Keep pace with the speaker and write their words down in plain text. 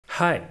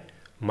Hi,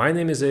 my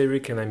name is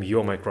Eric and I'm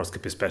your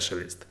microscopy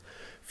specialist.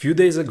 Few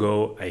days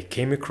ago I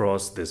came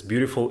across this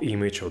beautiful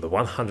image of the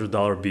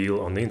 $100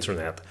 bill on the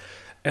internet,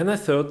 and I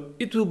thought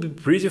it will be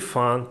pretty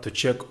fun to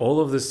check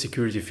all of the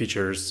security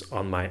features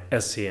on my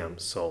SEM,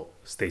 so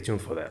stay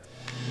tuned for that.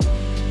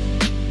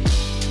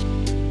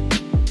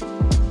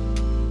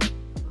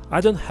 I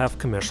don't have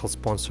commercial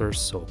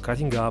sponsors, so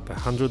cutting up a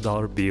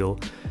 $100 bill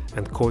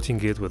and coating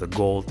it with a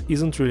gold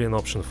isn't really an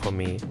option for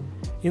me.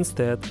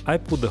 Instead, I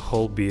put the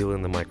whole bill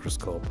in the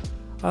microscope.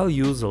 I'll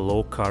use a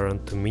low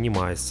current to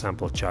minimize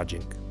sample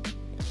charging.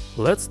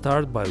 Let's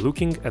start by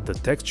looking at the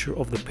texture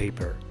of the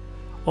paper.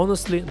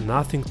 Honestly,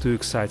 nothing too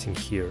exciting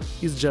here,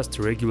 it's just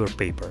regular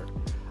paper.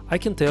 I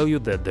can tell you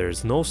that there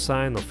is no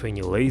sign of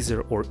any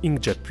laser or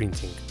inkjet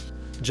printing,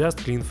 just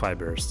clean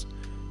fibers.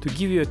 To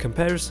give you a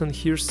comparison,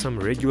 here's some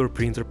regular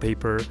printer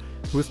paper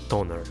with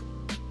toner.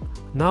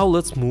 Now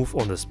let's move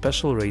on the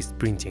special raised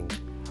printing.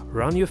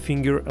 Run your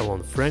finger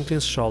along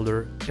Franklin's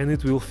shoulder and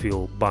it will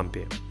feel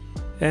bumpy.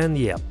 And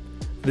yep,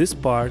 this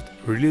part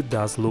really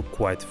does look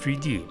quite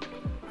 3D.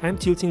 I'm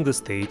tilting the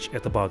stage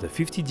at about a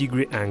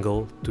 50-degree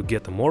angle to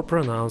get a more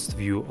pronounced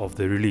view of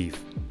the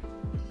relief.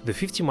 The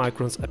 50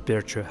 microns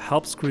aperture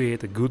helps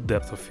create a good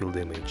depth of field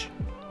image.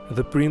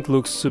 The print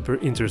looks super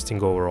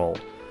interesting overall.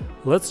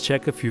 Let's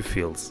check a few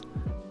fields.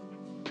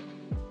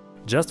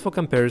 Just for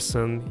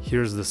comparison,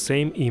 here's the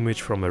same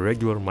image from a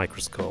regular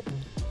microscope.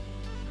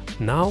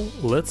 Now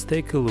let's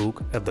take a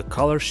look at the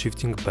color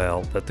shifting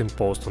bell that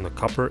imposed on a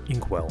copper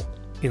inkwell.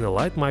 In a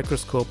light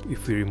microscope,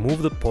 if we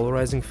remove the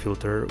polarizing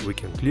filter, we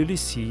can clearly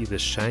see the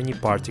shiny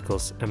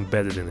particles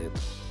embedded in it.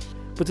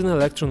 But in an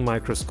electron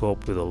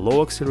microscope with a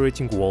low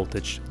accelerating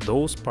voltage,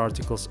 those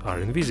particles are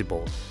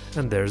invisible,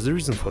 and there's a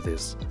reason for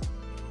this.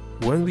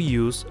 When we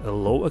use a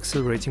low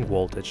accelerating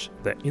voltage,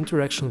 the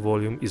interaction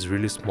volume is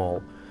really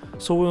small,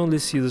 so we only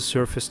see the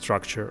surface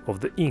structure of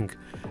the ink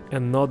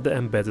and not the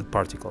embedded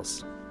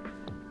particles.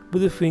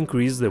 But if we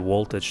increase the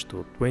voltage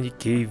to 20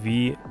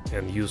 kV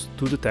and use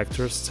two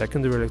detectors,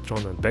 secondary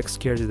electron and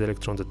backscatter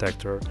electron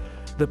detector,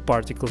 the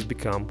particles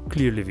become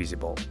clearly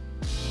visible.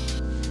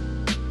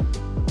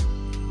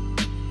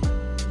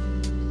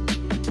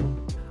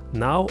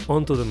 Now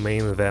onto the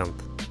main event.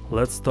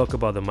 Let's talk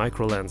about the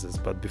micro lenses,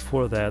 but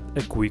before that,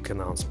 a quick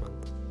announcement.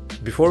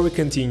 Before we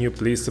continue,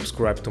 please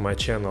subscribe to my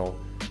channel.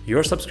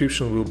 Your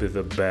subscription will be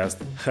the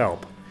best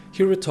help.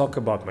 Here we talk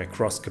about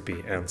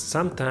microscopy, and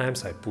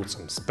sometimes I put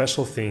some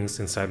special things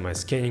inside my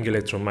scanning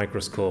electron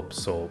microscope,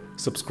 so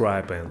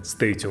subscribe and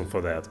stay tuned for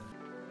that.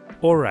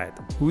 Alright,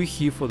 we're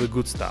here for the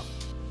good stuff.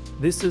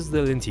 This is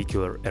the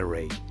lenticular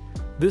array.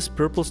 This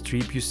purple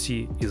strip you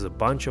see is a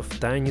bunch of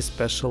tiny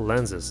special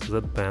lenses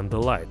that bend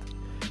the light.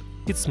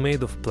 It's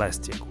made of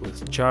plastic,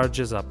 which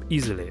charges up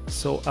easily,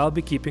 so I'll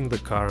be keeping the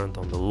current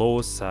on the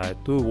lowest side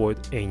to avoid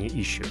any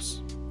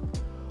issues.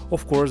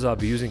 Of course, I'll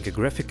be using a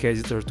graphic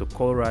editor to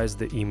colorize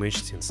the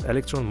image since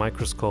electron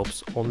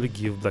microscopes only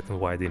give black and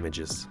white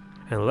images.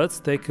 And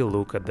let's take a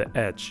look at the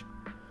edge.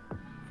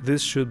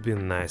 This should be a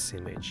nice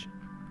image.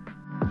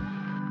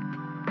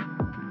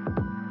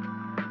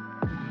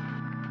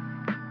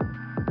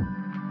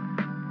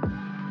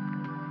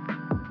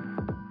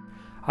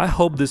 I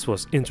hope this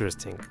was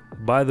interesting.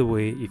 By the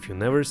way, if you've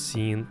never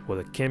seen what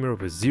a camera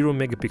with 0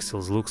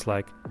 megapixels looks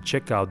like,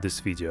 check out this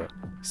video.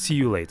 See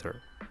you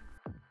later.